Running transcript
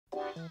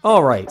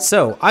Alright,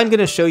 so I'm going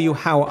to show you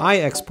how I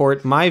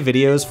export my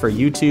videos for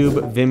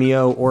YouTube,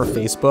 Vimeo, or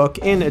Facebook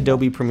in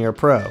Adobe Premiere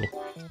Pro.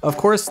 Of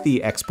course,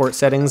 the export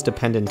settings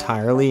depend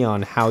entirely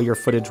on how your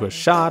footage was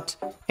shot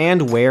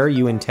and where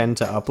you intend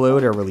to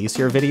upload or release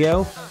your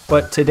video,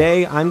 but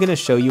today I'm going to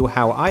show you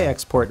how I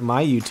export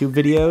my YouTube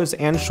videos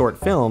and short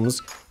films,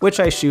 which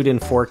I shoot in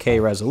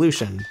 4K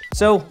resolution.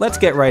 So let's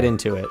get right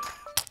into it.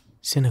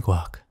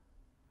 Cineguac.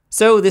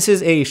 So this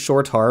is a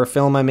short horror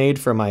film I made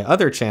for my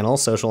other channel,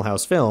 Social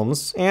House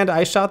Films, and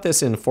I shot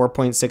this in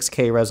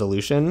 4.6K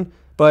resolution,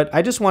 but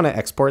I just want to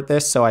export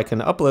this so I can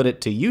upload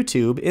it to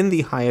YouTube in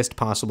the highest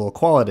possible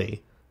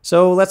quality.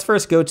 So let's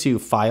first go to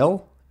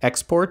File,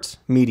 Export,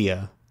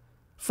 Media.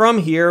 From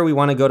here, we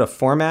want to go to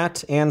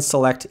Format and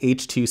select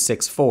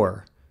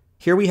H.264.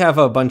 Here we have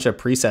a bunch of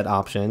preset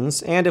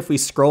options, and if we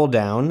scroll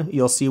down,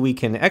 you'll see we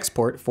can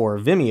export for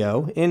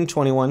Vimeo in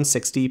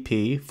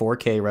 2160p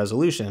 4K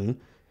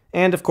resolution,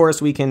 and of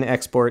course we can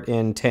export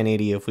in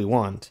 1080 if we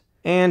want.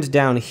 And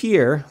down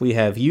here, we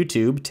have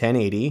YouTube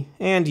 1080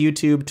 and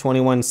YouTube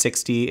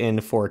 2160 in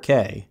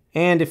 4K.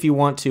 And if you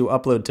want to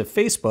upload to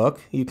Facebook,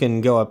 you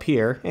can go up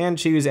here and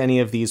choose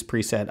any of these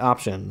preset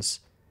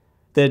options.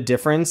 The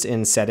difference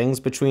in settings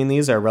between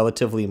these are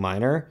relatively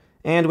minor,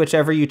 and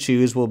whichever you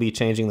choose will be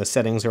changing the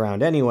settings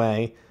around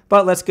anyway,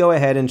 but let's go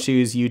ahead and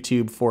choose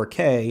YouTube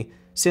 4K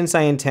since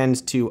I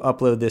intend to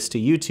upload this to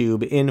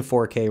YouTube in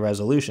 4K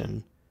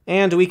resolution.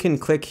 And we can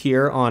click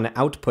here on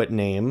Output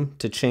Name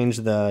to change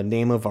the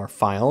name of our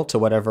file to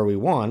whatever we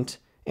want,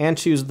 and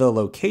choose the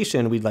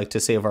location we'd like to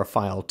save our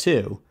file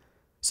to.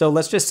 So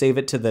let's just save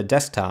it to the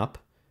desktop,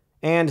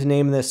 and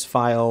name this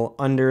file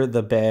Under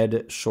the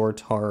Bed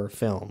Short Horror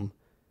Film,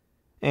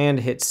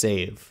 and hit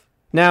Save.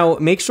 Now,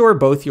 make sure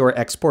both your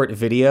export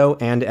video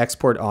and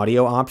export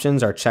audio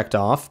options are checked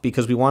off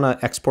because we want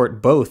to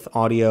export both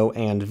audio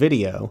and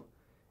video.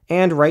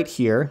 And right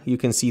here, you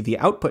can see the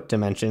output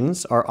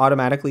dimensions are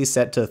automatically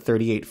set to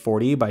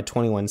 3840 by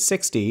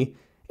 2160,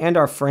 and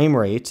our frame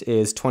rate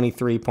is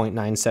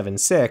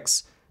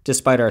 23.976,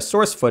 despite our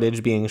source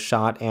footage being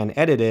shot and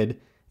edited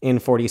in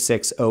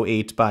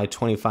 4608 by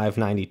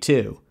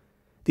 2592.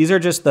 These are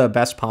just the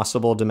best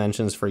possible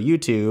dimensions for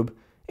YouTube,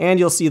 and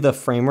you'll see the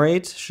frame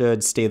rate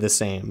should stay the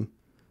same.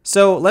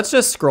 So let's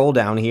just scroll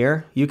down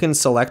here. You can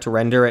select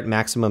render at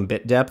maximum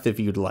bit depth if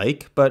you'd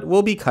like, but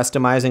we'll be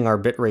customizing our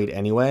bitrate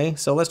anyway,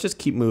 so let's just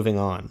keep moving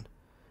on.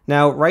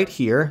 Now right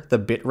here, the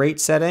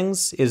bitrate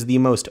settings is the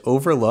most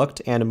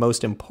overlooked and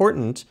most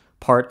important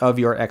part of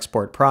your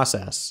export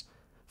process.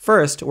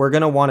 First, we're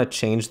going to want to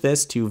change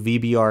this to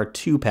VBR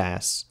 2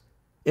 pass.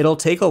 It'll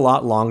take a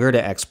lot longer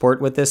to export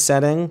with this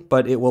setting,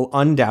 but it will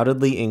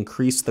undoubtedly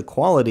increase the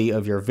quality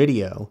of your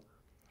video.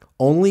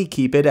 Only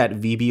keep it at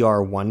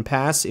VBR 1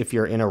 pass if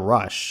you're in a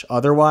rush.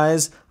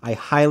 Otherwise, I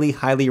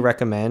highly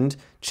recommend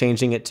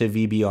changing it to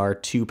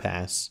VBR 2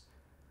 pass.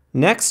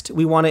 Next,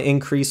 we want to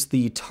increase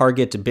the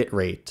target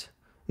bitrate.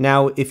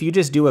 Now, if you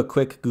just do a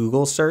quick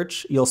Google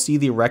search, you'll see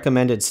the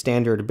recommended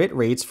standard bit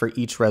rates for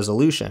each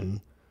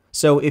resolution.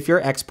 So if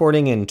you're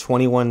exporting in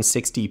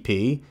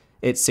 2160p,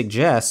 it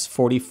suggests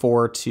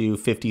 44 to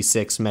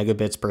 56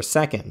 megabits per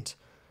second.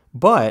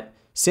 But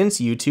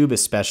since YouTube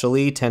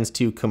especially tends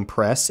to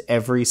compress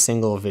every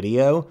single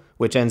video,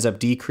 which ends up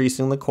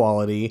decreasing the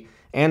quality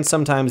and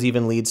sometimes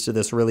even leads to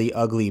this really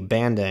ugly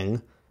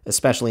banding,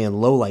 especially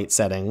in low light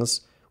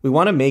settings, we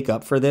want to make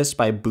up for this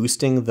by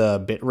boosting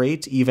the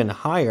bitrate even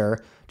higher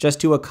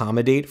just to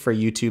accommodate for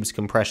YouTube's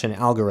compression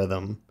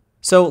algorithm.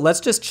 So let's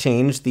just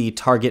change the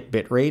target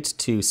bitrate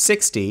to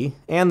 60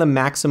 and the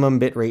maximum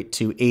bitrate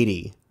to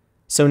 80.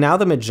 So now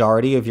the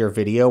majority of your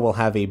video will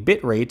have a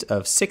bitrate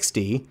of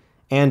 60,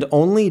 and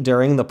only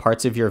during the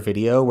parts of your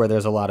video where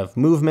there's a lot of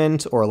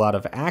movement or a lot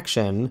of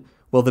action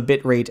will the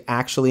bitrate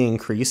actually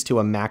increase to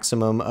a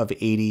maximum of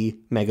 80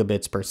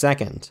 megabits per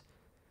second.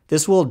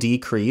 This will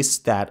decrease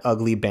that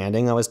ugly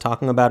banding I was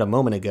talking about a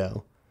moment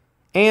ago.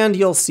 And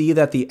you'll see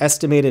that the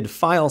estimated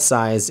file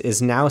size is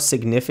now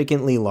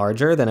significantly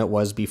larger than it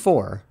was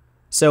before.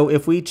 So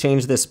if we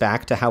change this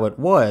back to how it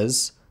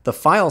was, the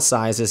file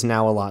size is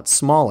now a lot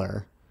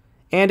smaller.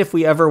 And if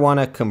we ever want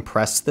to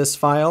compress this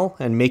file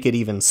and make it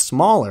even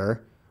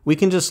smaller, we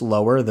can just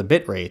lower the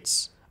bit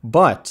rates.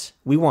 But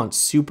we want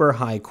super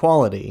high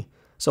quality,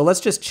 so let's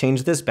just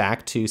change this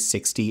back to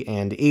 60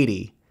 and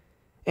 80.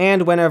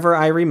 And whenever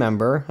I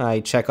remember, I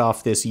check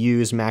off this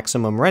Use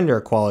Maximum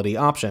Render Quality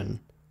option.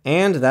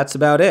 And that's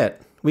about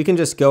it. We can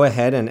just go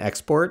ahead and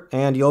export,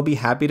 and you'll be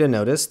happy to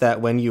notice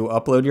that when you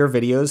upload your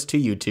videos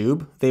to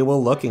YouTube, they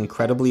will look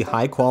incredibly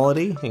high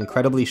quality,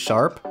 incredibly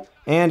sharp,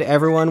 and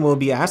everyone will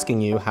be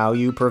asking you how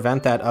you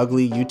prevent that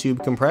ugly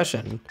YouTube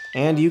compression.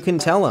 And you can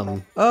tell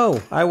them,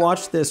 oh, I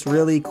watched this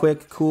really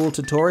quick, cool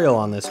tutorial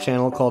on this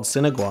channel called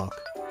Cineguac.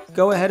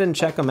 Go ahead and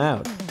check them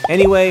out.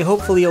 Anyway,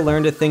 hopefully you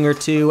learned a thing or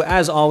two.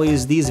 As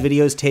always, these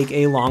videos take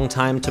a long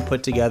time to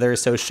put together,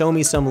 so show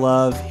me some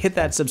love, hit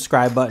that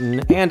subscribe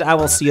button, and I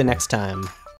will see you next time.